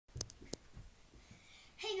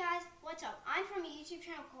Hey guys, what's up? I'm from a YouTube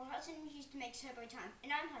channel called Hudson Houston Makes Turbo Time,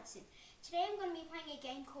 and I'm Hudson. Today I'm going to be playing a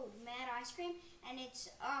game called Mad Icecream, and it's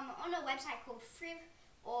on a website called FRIV,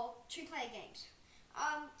 or two-player games.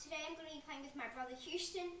 Today I'm going to be playing with my brother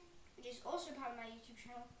Houston, which is also part of my YouTube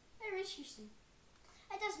channel. Where is Houston?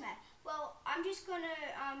 It doesn't matter. Well, I'm just going to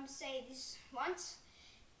say this once.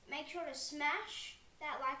 Make sure to smash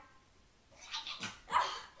that like...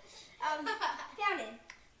 found it.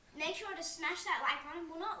 Make sure to smash that like button.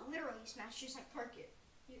 Well, not literally smash, just like poke it.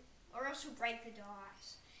 Or else you'll break the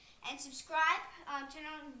device. And subscribe, turn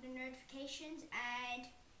on the notifications, and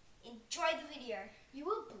enjoy the video. You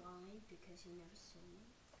were blind because you never saw me.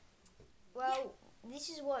 Well, this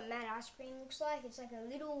is what Mad Icecream looks like. It's like a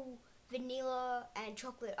little vanilla and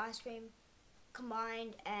chocolate ice cream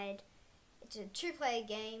combined, and it's a two-player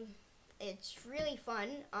game. It's really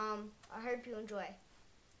fun. I hope you enjoy.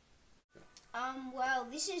 Well,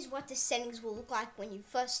 this is what the settings will look like when you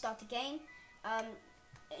first start the game.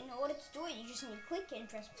 In order to do it, you just need to click and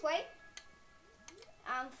press play.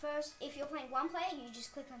 First, if you're playing one player, you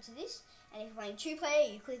just click onto this, and if you're playing two player,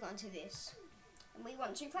 you click onto this. And we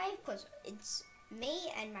want two player because it's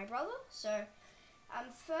me and my brother. So,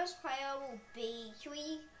 first player will be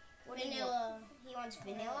Huey. Vanilla. He wants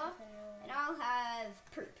vanilla, and I'll have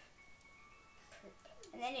poop.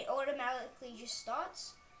 And then it automatically just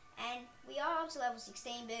starts. And we are up to level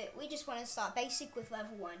 16, but we just want to start basic with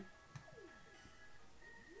level 1.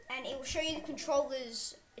 And it will show you the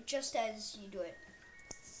controllers just as you do it.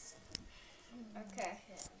 Okay.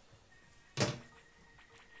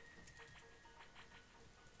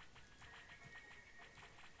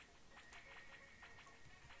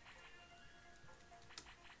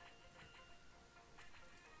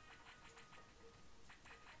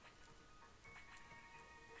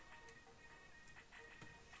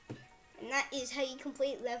 And that is how you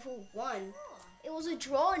complete level 1. It was a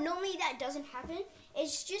draw. Normally that doesn't happen.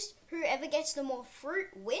 It's just whoever gets the more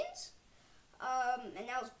fruit wins. And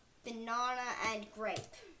that was banana and grape.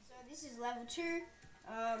 So this is level 2.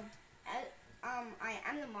 I am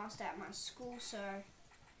the master at my school, so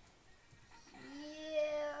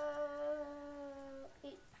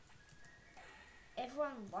yeah,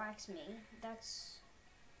 everyone likes me. That's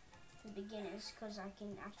for beginners because I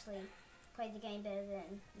can actually play the game better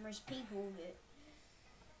than most people, but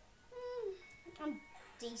I'm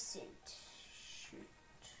decent. Shoot.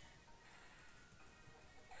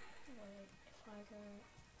 Wait, if I go...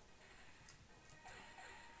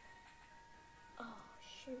 Oh,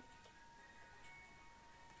 shoot.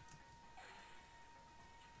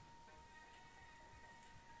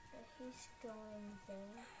 So he's going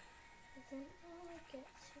there. But then I get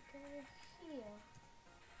to go here.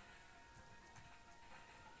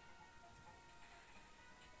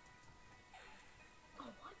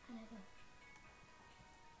 Oh, what? I never...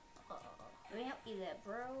 Let me help you there,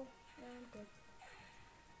 bro. No, I'm good.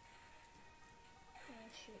 Oh,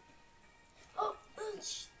 shoot. Oh,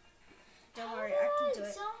 Don't worry, I can do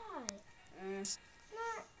it. No,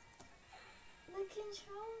 the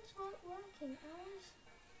controls weren't working.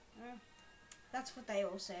 That's what they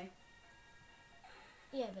all say.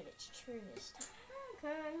 Yeah, but it's true this time.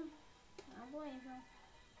 Okay, I believe you.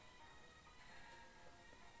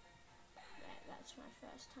 Yeah, that's my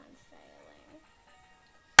first time failing.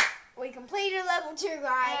 We completed level 2,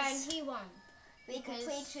 guys. And he won. We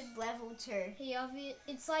completed level 2.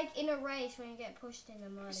 It's like in a race when you get pushed in the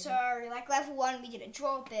mud. So, like level 1, we did a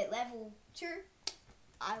draw, but level 2,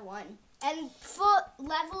 I won. And for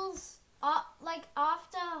levels, like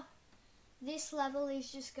after this level, he's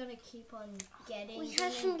just gonna keep on getting. We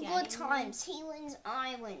had some good times. He wins,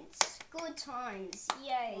 I wins. Good times,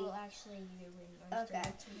 yay. Well, actually, you win most Okay. of the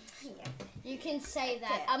time. Yeah. You can say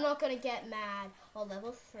that. Okay. I'm not gonna get mad. Well,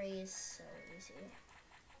 level 3 is so easy.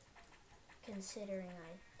 Considering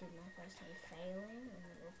I did my first time failing, and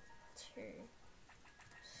level 2.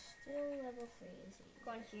 Still level 3 is easy.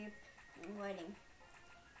 Go on, Hugh. I'm waiting.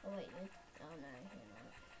 Oh wait, oh no, you're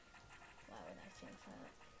not. Why would I think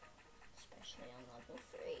that? Especially on level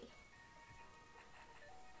 3.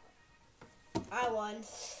 I won.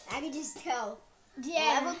 I can just tell.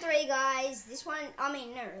 Yeah. Level 3, guys. This one,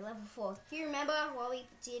 level 4. Do you remember what we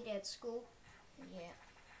did at school? Yeah.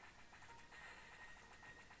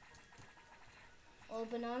 All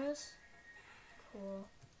bananas? Cool.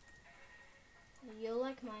 You'll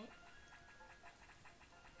like mine.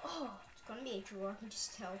 Oh, it's gonna be a draw, I can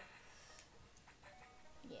just tell.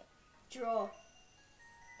 Yeah. Draw.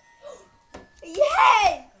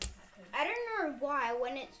 Yay! I don't know why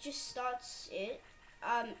when it just starts it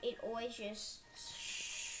always just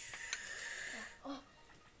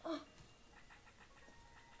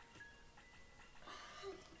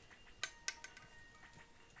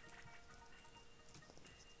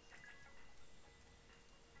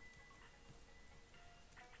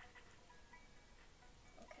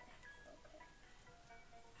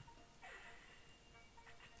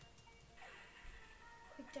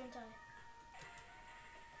don't die.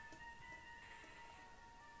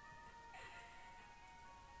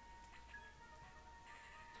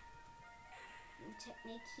 New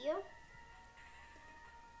technique here.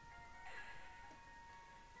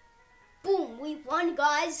 Boom! We won,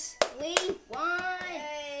 guys. We won.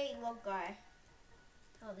 Hey, log guy.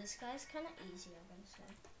 Oh, this guy's kind of easy, I'm gonna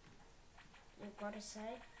say. You've got to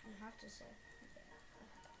say. You have to say.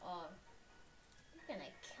 Oh, he's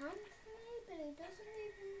gonna cant me, but he doesn't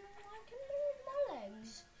even know I can move my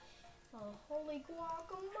legs. Oh, holy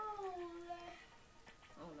guacamole!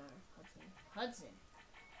 Oh no, Hudson.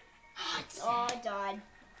 Oh, I died.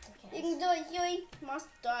 Okay. You can do it, Huey. Must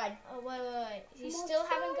died. Oh wait. You still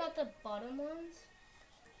haven't got the bottom ones?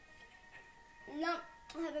 No,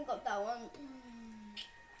 I haven't got that one.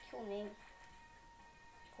 Kill me.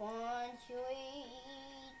 Come on, Huey.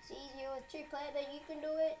 It's easier with 2-player, but you can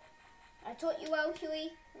do it. I taught you well,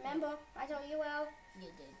 Huey. Remember, I taught you well. You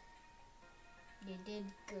did. You did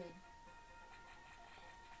good.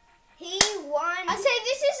 He won. I'd say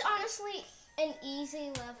this is honestly an easy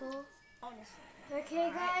level. Honestly.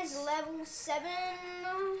 Okay, guys, level 7.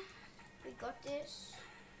 We got this.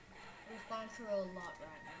 We've gone through a lot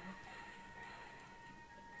right now.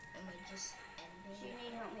 And we just ended. You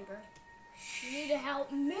need help me, bro. You need to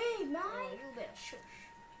help me, Oh, mate. you better shush.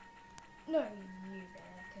 No, you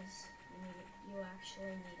better, because you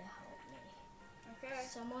actually need to help me. Okay.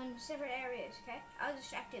 Someone Separate areas, okay? I'll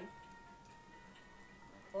distract him.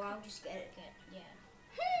 Or I'll just get it. yeah.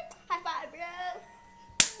 High five, bro.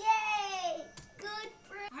 Yay! Good,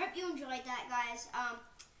 bro. I hope you enjoyed that, guys.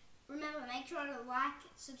 Remember, make sure to like,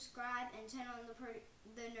 subscribe, and turn on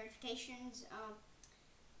the notifications.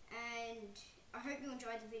 And I hope you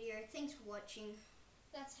enjoyed the video. Thanks for watching.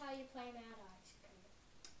 That's how you play Mad Icecream.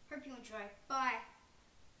 Hope you enjoy. Bye.